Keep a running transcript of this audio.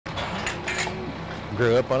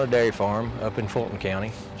Grew up on a dairy farm up in Fulton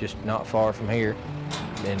County, just not far from here.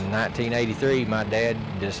 In 1983, my dad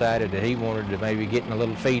decided that he wanted to maybe get in a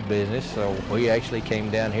little feed business, so we actually came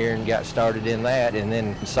down here and got started in that and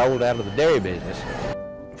then sold out of the dairy business.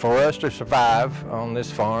 For us to survive on this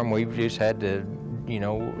farm, we've just had to,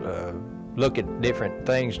 look at different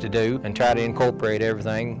things to do and try to incorporate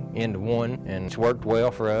everything into one, and it's worked well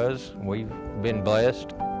for us. We've been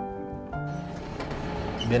blessed.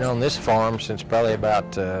 Been on this farm since probably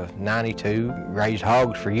about 92. Raised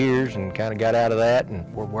hogs for years and kind of got out of that,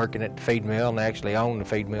 and we're working at the feed mill and actually owned the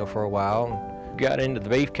feed mill for a while. Got into the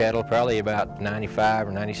beef cattle probably about 95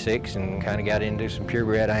 or 96 and kind of got into some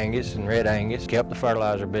purebred angus and red angus. Kept the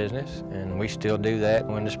fertilizer business, and we still do that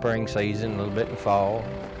in the spring season, a little bit in fall,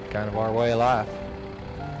 kind of our way of life.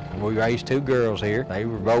 We raised 2 girls here. They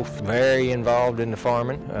were both very involved in the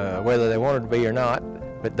farming, whether they wanted to be or not.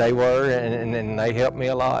 But they were, and they helped me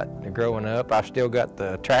a lot growing up. I've still got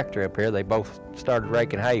the tractor up here they both started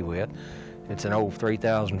raking hay with. It's an old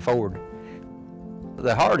 3000 Ford.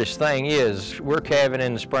 The hardest thing is we're calving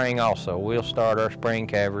in the spring also. We'll start our spring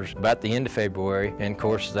calvers about the end of February, and of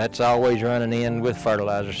course that's always running in with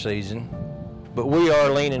fertilizer season. But we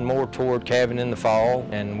are leaning more toward calving in the fall,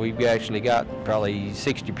 and we've actually got probably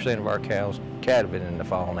 60% of our cows calving in the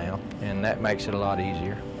fall now, and that makes it a lot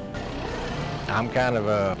easier. I'm kind of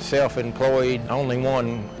a self-employed, only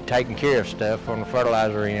one taking care of stuff on the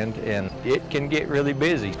fertilizer end, and it can get really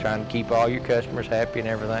busy trying to keep all your customers happy and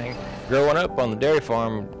everything. Growing up on the dairy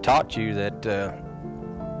farm taught you that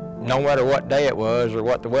no matter what day it was or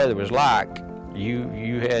what the weather was like,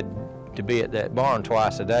 you had to be at that barn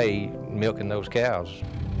twice a day milking those cows.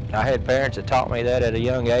 I had parents that taught me that at a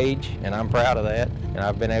young age, and I'm proud of that, and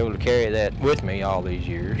I've been able to carry that with me all these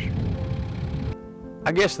years.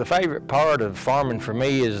 I guess the favorite part of farming for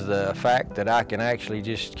me is the fact that I can actually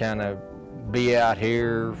just kind of be out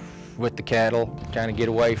here with the cattle, kind of get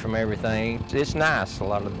away from everything. It's nice a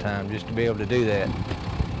lot of the time just to be able to do that.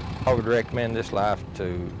 I would recommend this life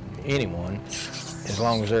to anyone as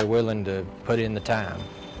long as they're willing to put in the time.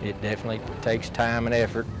 It definitely takes time and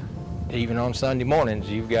effort. Even on Sunday mornings,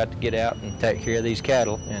 you've got to get out and take care of these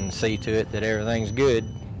cattle and see to it that everything's good.